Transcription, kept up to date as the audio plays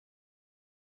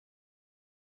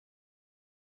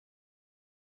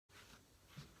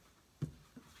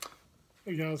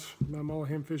Hey guys, I'm all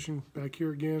ham fishing back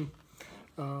here again.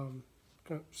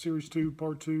 Series 2,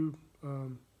 part 2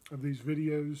 of these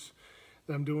videos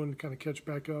that I'm doing to kind of catch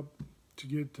back up to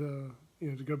get to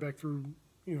go back through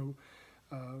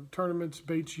tournaments,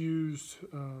 baits used,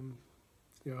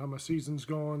 how my season's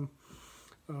gone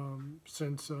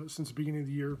since the beginning of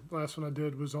the year. Last one I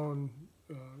did was on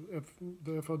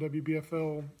the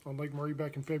FLWBFL on Lake Murray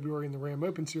back in February, and the Ram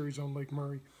Open Series on Lake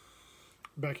Murray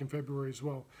back in February as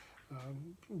well.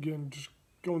 Again, just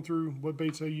going through what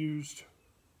baits I used,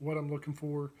 what I'm looking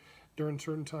for during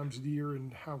certain times of the year,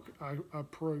 and how I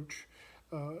approach,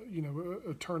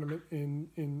 a tournament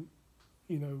in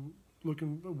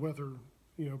looking at weather,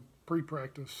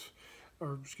 pre-practice,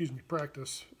 or excuse me,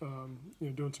 practice,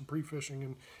 doing some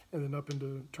pre-fishing and then up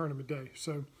into tournament day.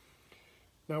 So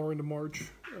now we're into March.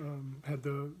 Had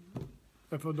the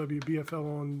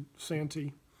FLWBFL on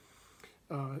Santee.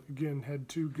 Again, had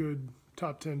two good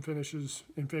top 10 finishes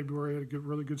in February. Had a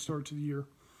really good start to the year.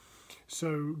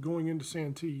 So going into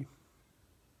Santee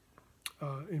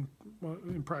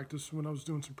in practice, when I was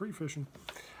doing some pre-fishing,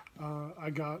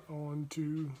 I got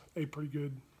onto a pretty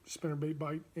good spinnerbait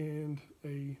bite and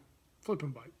a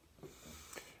flipping bite.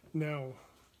 Now,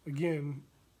 again,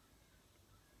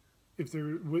 if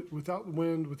they're without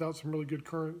wind, without some really good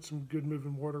current, some good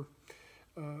moving water,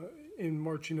 in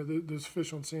March, those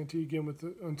fish on Santee, again, with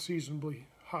the unseasonably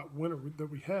hot winter that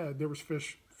we had, there was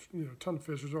fish, a ton of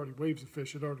fish. There's already waves of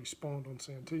fish had already spawned on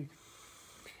Santee.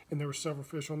 And there were several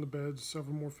fish on the beds,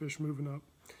 several more fish moving up.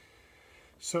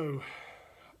 So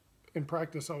in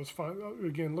practice, I was fine,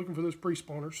 again, looking for those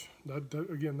pre-spawners.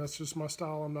 Again, that's just my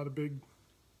style. I'm not a big,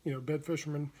 bed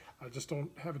fisherman. I just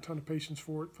don't have a ton of patience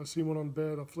for it. If I see one on the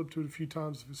bed, I'll flip to it a few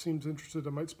times. If it seems interested, I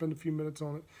might spend a few minutes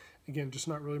on it. Again, just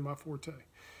not really my forte.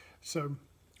 So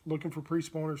looking for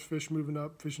pre-spawners, fish moving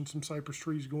up, fishing some cypress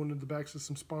trees, going into the backs of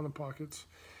some spawning pockets.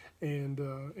 And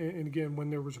again,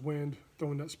 when there was wind,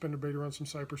 throwing that spinnerbait around some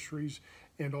cypress trees,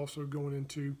 and also going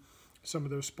into some of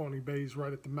those spawning bays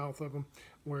right at the mouth of them,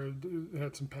 where it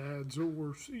had some pads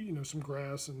or some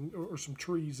grass or some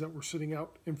trees that were sitting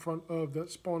out in front of that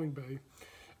spawning bay.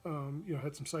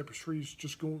 Had some cypress trees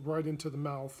just going right into the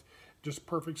mouth. Just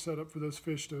perfect setup for those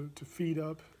fish to feed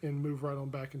up and move right on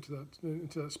back into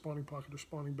that spawning pocket or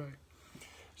spawning bay.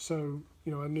 So,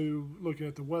 I knew looking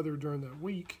at the weather during that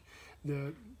week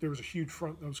that there was a huge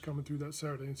front that was coming through that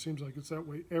Saturday. And it seems like it's that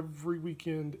way every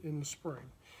weekend in the spring.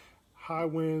 High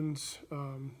winds.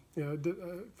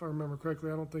 If I remember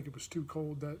correctly, I don't think it was too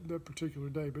cold that particular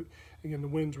day. But, again, the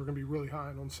winds were going to be really high.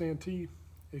 And on Santee,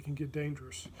 it can get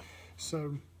dangerous.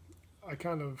 So I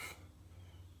kind of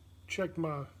checked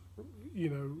my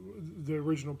the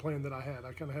original plan that I had.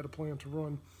 I kind of had a plan to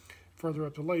run further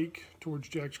up the lake towards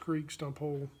Jack's Creek, Stump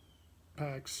Hole,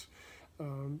 Packs,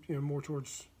 more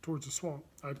towards the swamp.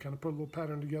 I'd kind of put a little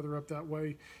pattern together up that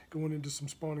way, going into some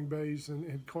spawning bays, and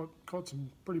had caught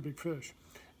some pretty big fish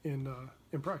in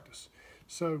practice.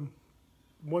 So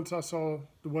once I saw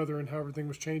the weather and how everything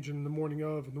was changing in the morning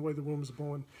of and the way the wind was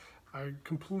blowing, I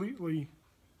completely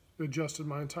adjusted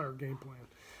my entire game plan.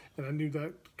 And I knew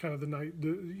that kind of the night,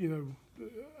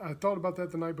 I thought about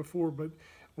that the night before, but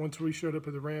once we showed up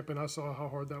at the ramp and I saw how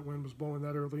hard that wind was blowing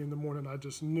that early in the morning, I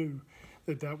just knew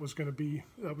that was going to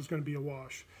be a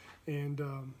wash. And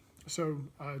so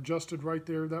I adjusted right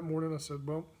there that morning. I said,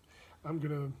 well, I'm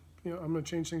going to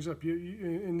change things up.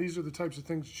 And these are the types of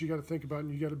things that you got to think about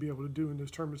and you got to be able to do in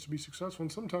those tournaments to be successful.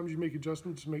 And sometimes you make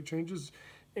adjustments, make changes,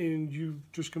 and you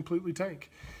just completely tank.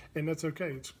 And that's okay.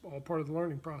 It's all part of the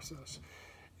learning process.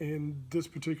 In this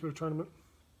particular tournament,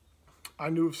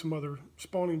 I knew of some other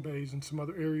spawning bays and some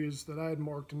other areas that I had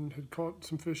marked and had caught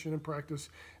some fish in practice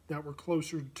that were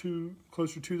closer to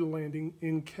the landing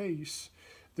in case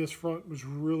this front was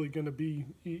really going to be,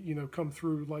 come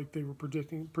through like they were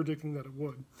predicting that it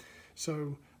would.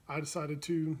 So I decided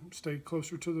to stay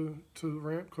closer to the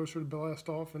ramp, closer to blast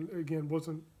off, and again,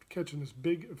 wasn't catching as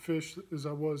big a fish as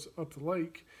I was up the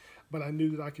lake, but I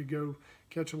knew that I could go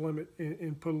catch a limit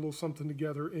and put a little something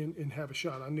together and have a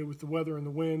shot. I knew with the weather and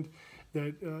the wind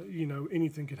that,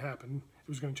 anything could happen. It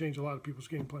was going to change a lot of people's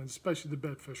game plans, especially the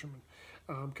bed fishermen.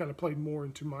 Kind of played more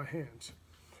into my hands.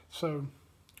 So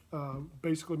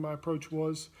basically my approach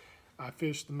was I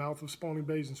fished the mouth of spawning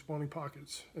bays and spawning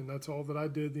pockets, and that's all that I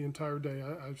did the entire day.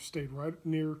 I stayed right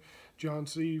near John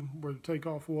C. where the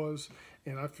takeoff was,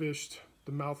 and I fished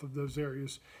the mouth of those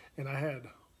areas, and I had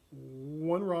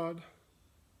one rod,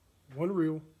 one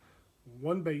reel,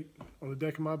 one bait on the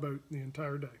deck of my boat the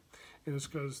entire day. And it's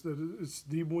because it's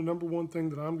the number one thing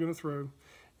that I'm going to throw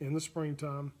in the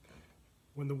springtime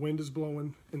when the wind is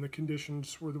blowing and the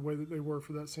conditions were the way that they were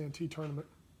for that Santee tournament.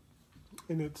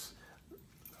 And it's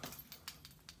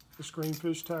the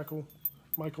Screenfish Tackle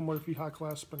Michael Murphy High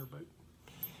Class Spinnerbait.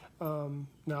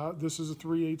 Now this is a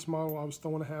 3/8 model. I was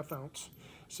throwing a 1/2 ounce,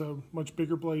 so much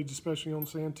bigger blades, especially on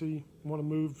Santee. Want to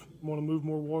move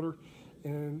more water,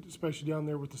 and especially down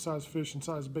there with the size fish and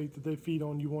size bait that they feed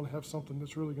on, you want to have something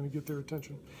that's really going to get their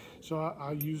attention. So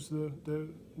I used the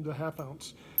 1/2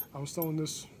 ounce. I was throwing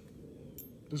this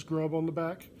grub on the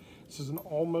back. This is an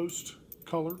almost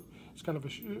color. It's kind of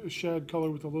a shad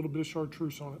color with a little bit of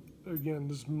chartreuse on it. Again,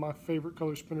 this is my favorite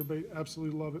color spinnerbait.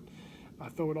 Absolutely love it. I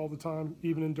throw it all the time,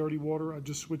 even in dirty water. I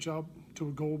just switch out to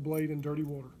a gold blade in dirty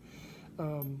water.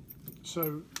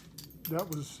 So that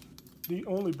was the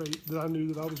only bait that I knew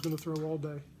that I was going to throw all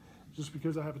day, just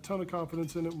because I have a ton of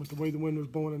confidence in it. With the way the wind was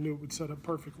blowing, I knew it would set up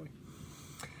perfectly.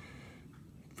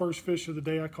 First fish of the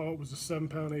day I caught was a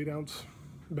 7-pound, 8-ounce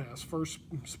bass. First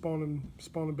spawning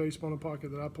bait, spawning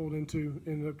pocket that I pulled into.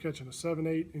 Ended up catching a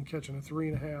 7/8 and catching a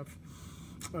 3.5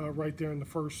 right there in the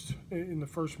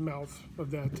first mouth of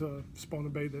that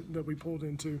spawning bait that we pulled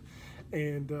into,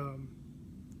 and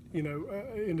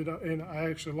ended up, and I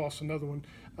actually lost another one.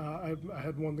 I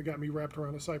had one that got me wrapped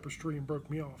around a cypress tree and broke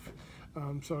me off.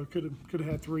 So I could have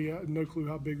had 3. I had no clue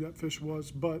how big that fish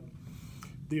was, but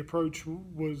the approach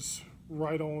was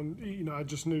right on. I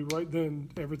just knew right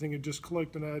then everything had just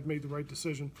clicked, and I had made the right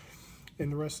decision,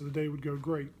 and the rest of the day would go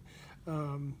great.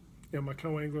 My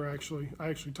co-angler I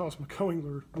actually tossed my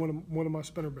co-angler one of my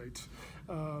spinnerbaits.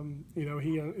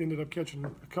 He ended up catching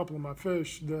a couple of my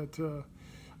fish that.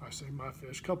 I say my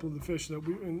fish, a couple of the fish that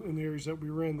we in the areas that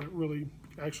we were in that really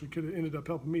actually could have ended up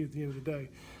helping me at the end of the day.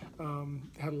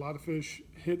 Had a lot of fish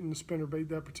hitting the spinnerbait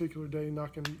that particular day,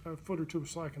 knocking a foot or two of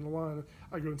slack in the line.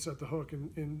 I go and set the hook,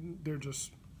 and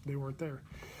they weren't there.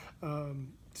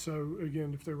 So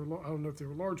again, I don't know if they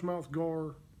were largemouth,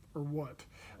 gar, or what,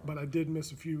 but I did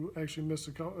miss a few. Actually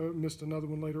missed another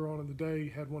one later on in the day.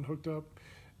 Had one hooked up,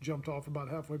 jumped off about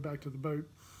halfway back to the boat.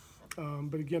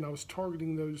 But again, I was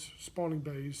targeting those spawning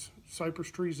bays, cypress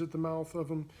trees at the mouth of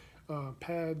them,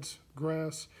 pads,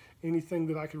 grass, anything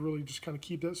that I could really just kind of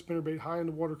keep that spinnerbait high in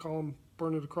the water column,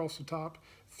 burn it across the top,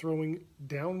 throwing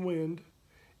downwind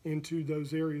into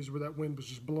those areas where that wind was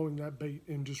just blowing that bait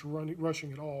and just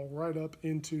rushing it all right up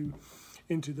into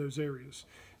those areas.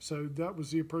 So that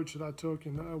was the approach that I took,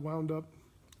 and I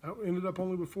ended up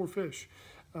only with 4 fish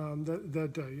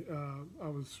that day.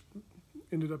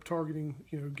 Ended up targeting,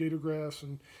 gator grass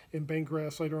and bank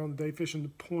grass later on in the day, fishing the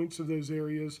points of those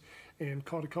areas, and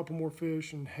caught a couple more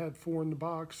fish and had 4 in the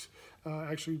box.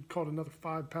 Actually caught another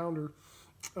 5-pounder,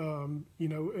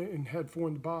 and had 4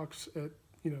 in the box at,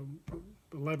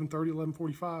 11:30,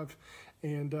 11:45,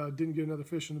 and didn't get another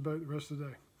fish in the boat the rest of the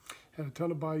day. Had a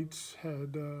ton of bites,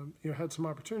 had some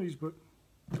opportunities, but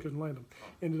couldn't land them.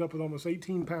 Ended up with almost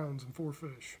 18 pounds and 4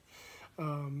 fish.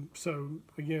 So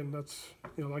again, that's,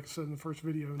 like I said in the first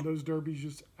video, in those derbies,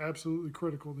 it's absolutely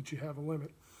critical that you have a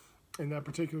limit. In that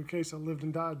particular case, I lived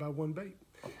and died by 1 bait.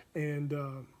 And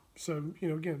so,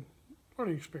 again,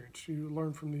 learning experience. You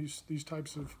learn from these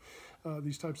types of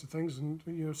things,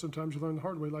 and sometimes you learn the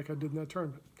hard way, like I did in that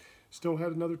tournament. Still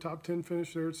had another top 10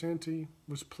 finish there at Santee.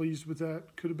 Was pleased with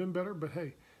that. Could have been better, but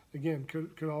hey, again, could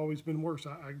have always been worse.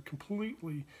 I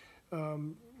completely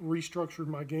restructured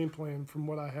my game plan from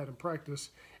what I had in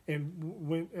practice and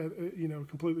went at a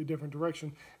completely different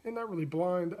direction. And not really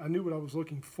blind. I knew what I was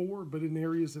looking for, but in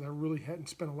areas that I really hadn't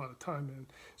spent a lot of time in.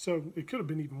 So it could have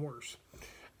been even worse.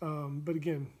 But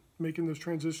again, making those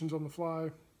transitions on the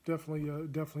fly, definitely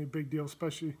a big deal,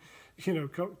 especially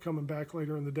coming back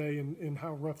later in the day and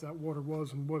how rough that water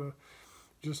was, and what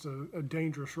just a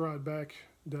dangerous ride back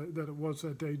that it was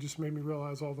that day. Just made me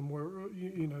realize all the more,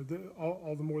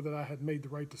 all the more that I had made the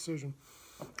right decision,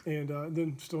 and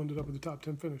then still ended up with the top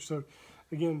 10 finish. So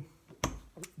again,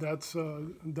 that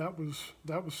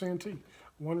was Santee.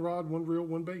 1 rod, 1 reel,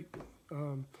 1 bait.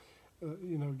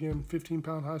 Again,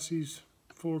 15-pound high seas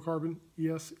fluorocarbon.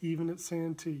 Yes, even at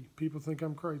Santee, people think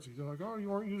I'm crazy. They're like, "Oh,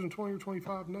 you aren't using 20 or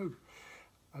 25?" No.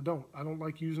 I don't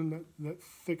like using that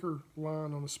thicker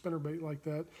line on a spinnerbait like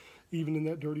that, even in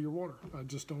that dirtier water. I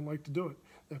just don't like to do it.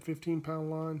 That 15-pound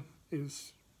line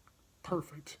is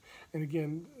perfect. And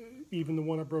again, even the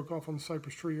one I broke off on the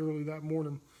cypress tree early that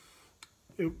morning,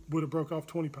 it would have broke off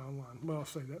 20-pound line. Well, I'll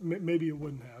say that. Maybe it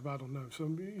wouldn't have. I don't know. So,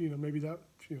 maybe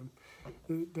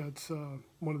that's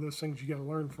one of those things you got to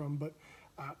learn from. But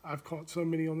I've caught so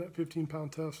many on that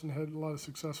 15-pound test and had a lot of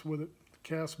success with it.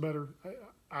 Cast better.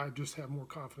 I just have more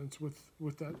confidence with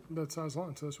that size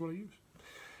line, so that's what I use.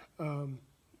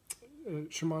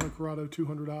 Shimano Corrado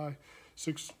 200i,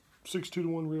 6.2 to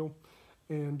 1 reel,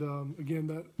 and again,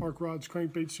 that Arc Rods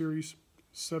crankbait series,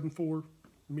 7.4,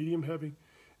 medium heavy.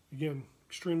 Again,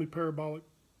 extremely parabolic,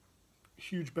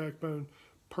 huge backbone,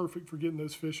 perfect for getting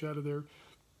those fish out of there,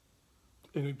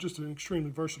 and just an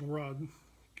extremely versatile rod.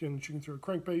 Again, you can throw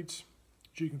crankbaits,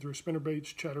 you can throw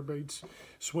spinnerbaits, chatterbaits,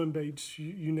 swim baits,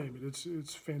 you name it. It's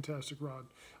a fantastic rod.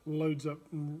 Loads up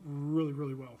really,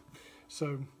 really well.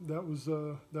 So that was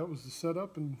the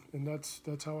setup, and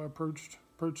that's how I approached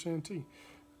Santee.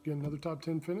 Again, another top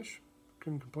 10 finish.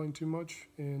 Couldn't complain too much.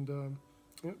 And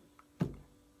yeah,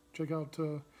 check out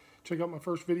my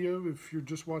first video if you're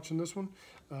just watching this one.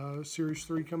 Series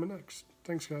 3 coming next.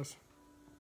 Thanks, guys.